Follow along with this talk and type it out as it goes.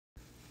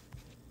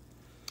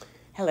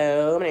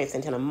Hello, my name is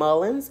Santana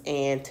Mullins,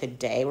 and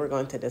today we're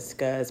going to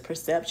discuss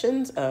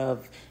perceptions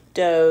of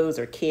does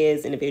or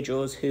kids,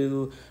 individuals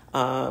who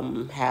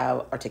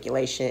have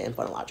articulation and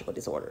phonological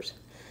disorders.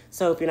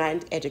 So if you're not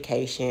in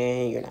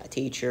education, you're not a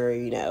teacher,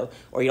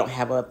 or you don't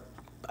have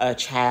a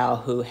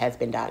child who has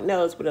been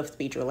diagnosed with a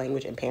speech or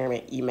language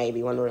impairment, you may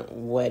be wondering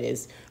what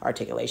is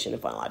articulation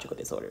and phonological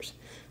disorders.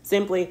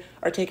 Simply,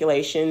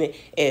 articulation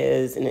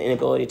is an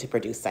inability to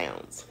produce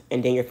sounds,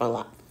 and then your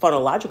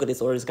phonological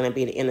disorder is going to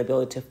be the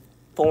inability to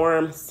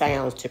form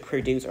sounds to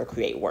produce or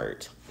create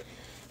words.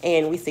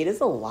 And we see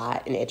this a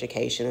lot in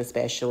education,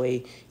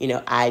 especially,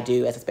 I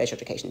do as a special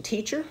education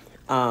teacher.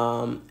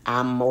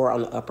 I'm more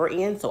on the upper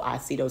end, so I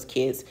see those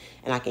kids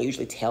and I can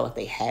usually tell if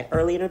they had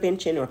early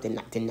intervention or if they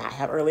did not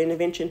have early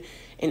intervention.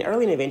 And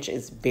early intervention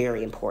is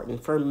very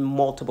important for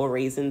multiple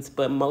reasons,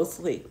 but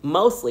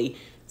mostly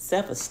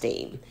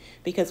self-esteem.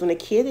 Because when a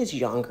kid is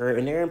younger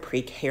and they're in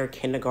pre-K or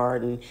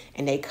kindergarten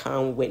and they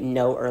come with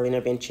no early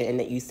intervention and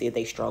that you see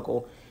they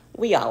struggle,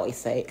 we always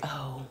say,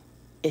 oh,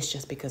 it's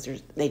just because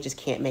they just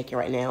can't make it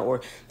right now, or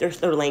their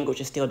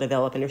language is still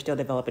developing, they're still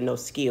developing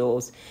those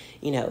skills,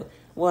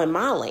 Well, in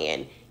my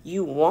land,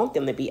 you want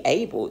them to be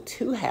able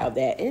to have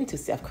that and to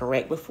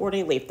self-correct before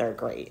they leave third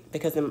grade.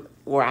 Because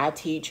where I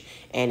teach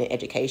and in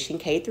education,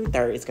 K through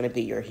third is going to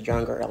be your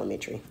younger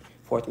elementary.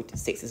 4 through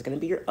 6 is going to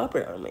be your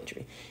upper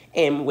elementary.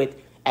 And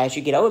as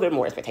you get older,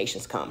 more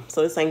expectations come.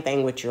 So the same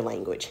thing with your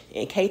language.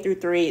 In K through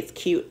 3, it's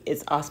cute,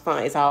 it's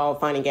all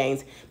fun and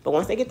games. But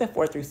once they get to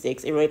 4 through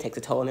 6, it really takes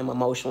a toll on them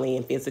emotionally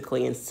and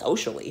physically and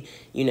socially.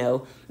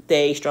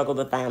 They struggle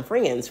to find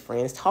friends.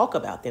 Friends talk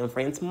about them.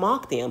 Friends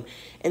mock them.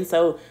 And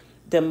so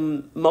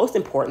the most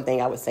important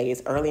thing I would say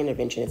is early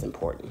intervention is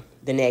important.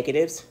 The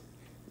negatives,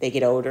 they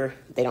get older,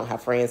 they don't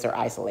have friends, they're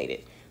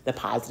isolated. The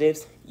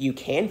positives, you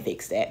can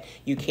fix that.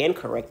 You can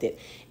correct it.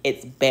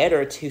 It's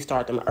better to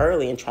start them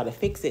early and try to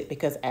fix it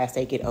because as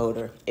they get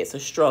older, it's a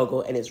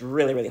struggle and it's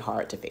really, really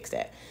hard to fix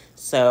that.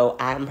 So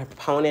I'm a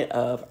proponent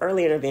of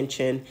early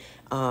intervention,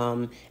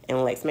 and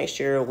let's make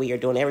sure we are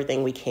doing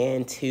everything we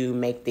can to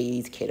make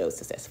these kiddos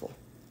successful.